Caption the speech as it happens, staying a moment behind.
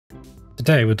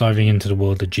Today we're diving into the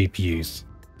world of GPUs,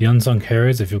 the unsung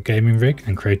heroes of your gaming rig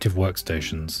and creative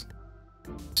workstations.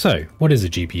 So, what is a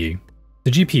GPU?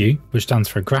 The GPU, which stands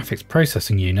for a graphics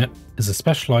processing unit, is a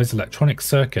specialised electronic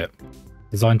circuit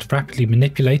designed to rapidly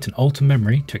manipulate and alter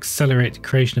memory to accelerate the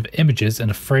creation of images in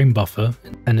a frame buffer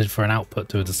intended for an output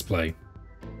to a display.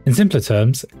 In simpler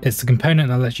terms, it's the component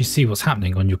that lets you see what's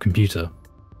happening on your computer.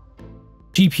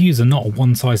 GPUs are not a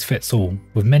one-size-fits-all,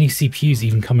 with many CPUs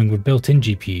even coming with built-in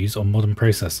GPUs on modern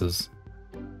processors.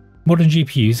 Modern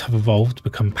GPUs have evolved to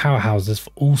become powerhouses for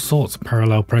all sorts of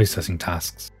parallel processing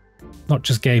tasks, not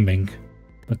just gaming,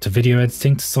 but to video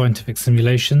editing, to scientific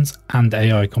simulations, and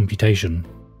AI computation.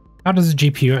 How does a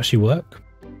GPU actually work?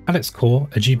 At its core,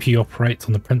 a GPU operates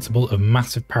on the principle of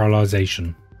massive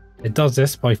parallelization. It does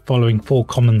this by following 4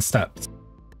 common steps.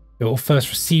 It will first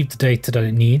receive the data that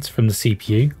it needs from the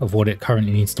CPU of what it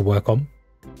currently needs to work on.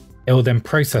 It will then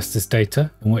process this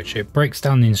data, in which it breaks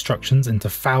down the instructions into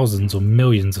thousands or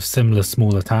millions of similar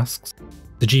smaller tasks.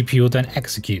 The GPU will then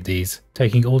execute these,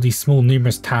 taking all these small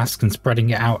numerous tasks and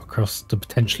spreading it out across the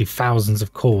potentially thousands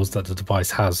of cores that the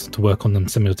device has to work on them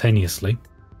simultaneously.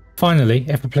 Finally,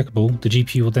 if applicable, the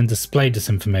GPU will then display this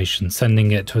information,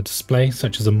 sending it to a display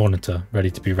such as a monitor ready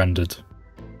to be rendered.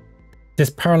 This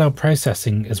parallel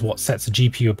processing is what sets a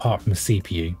GPU apart from a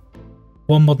CPU.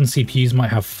 While modern CPUs might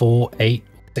have 4, 8,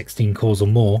 16 cores or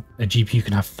more, a GPU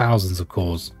can have thousands of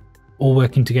cores, all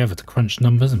working together to crunch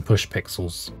numbers and push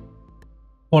pixels.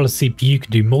 While a CPU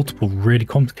can do multiple really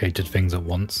complicated things at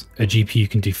once, a GPU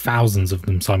can do thousands of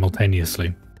them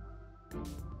simultaneously.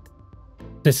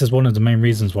 This is one of the main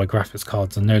reasons why graphics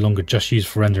cards are no longer just used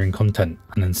for rendering content,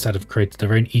 and instead have created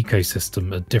their own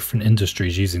ecosystem of different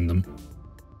industries using them.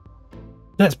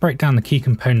 Let's break down the key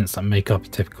components that make up a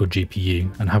typical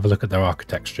GPU and have a look at their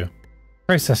architecture.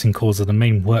 Processing cores are the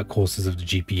main workhorses of the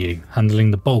GPU,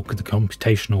 handling the bulk of the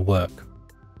computational work.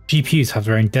 GPUs have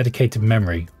their own dedicated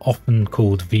memory, often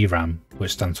called VRAM,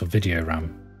 which stands for video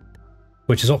RAM,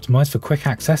 which is optimized for quick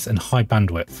access and high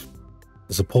bandwidth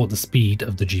to support the speed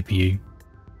of the GPU.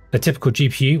 A typical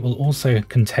GPU will also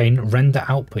contain render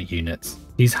output units.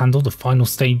 These handle the final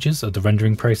stages of the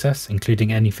rendering process,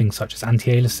 including anything such as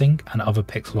anti-aliasing and other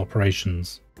pixel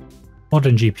operations.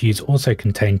 Modern GPUs also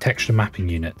contain texture mapping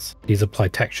units. These apply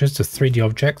textures to 3D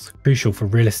objects, crucial for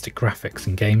realistic graphics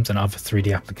in games and other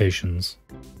 3D applications.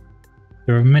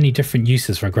 There are many different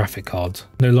uses for a graphic card.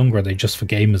 No longer are they just for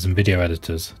gamers and video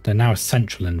editors, they're now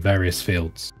essential in various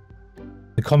fields.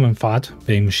 The common fad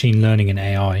being machine learning and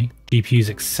AI, GPUs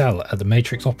excel at the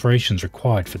matrix operations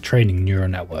required for training neural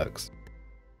networks.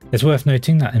 It's worth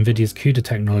noting that Nvidia's CUDA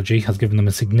technology has given them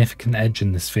a significant edge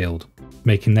in this field,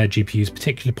 making their GPUs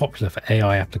particularly popular for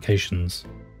AI applications.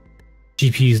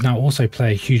 GPUs now also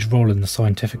play a huge role in the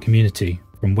scientific community,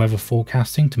 from weather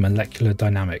forecasting to molecular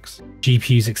dynamics.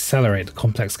 GPUs accelerate the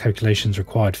complex calculations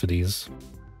required for these.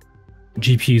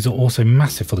 GPUs are also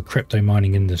massive for the crypto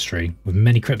mining industry, with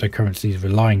many cryptocurrencies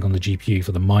relying on the GPU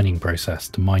for the mining process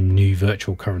to mine new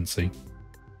virtual currency.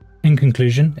 In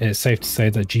conclusion, it is safe to say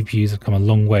that GPUs have come a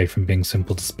long way from being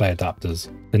simple display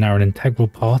adapters. They're now an integral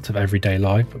part of everyday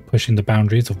life, pushing the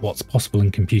boundaries of what's possible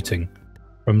in computing,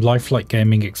 from lifelike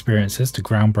gaming experiences to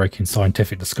groundbreaking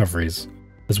scientific discoveries,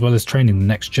 as well as training the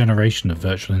next generation of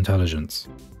virtual intelligence.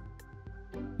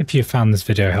 If you have found this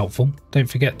video helpful, don't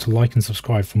forget to like and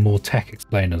subscribe for more tech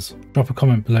explainers. Drop a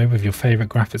comment below with your favourite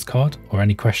graphics card or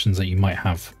any questions that you might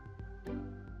have.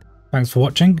 Thanks for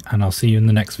watching, and I'll see you in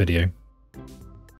the next video.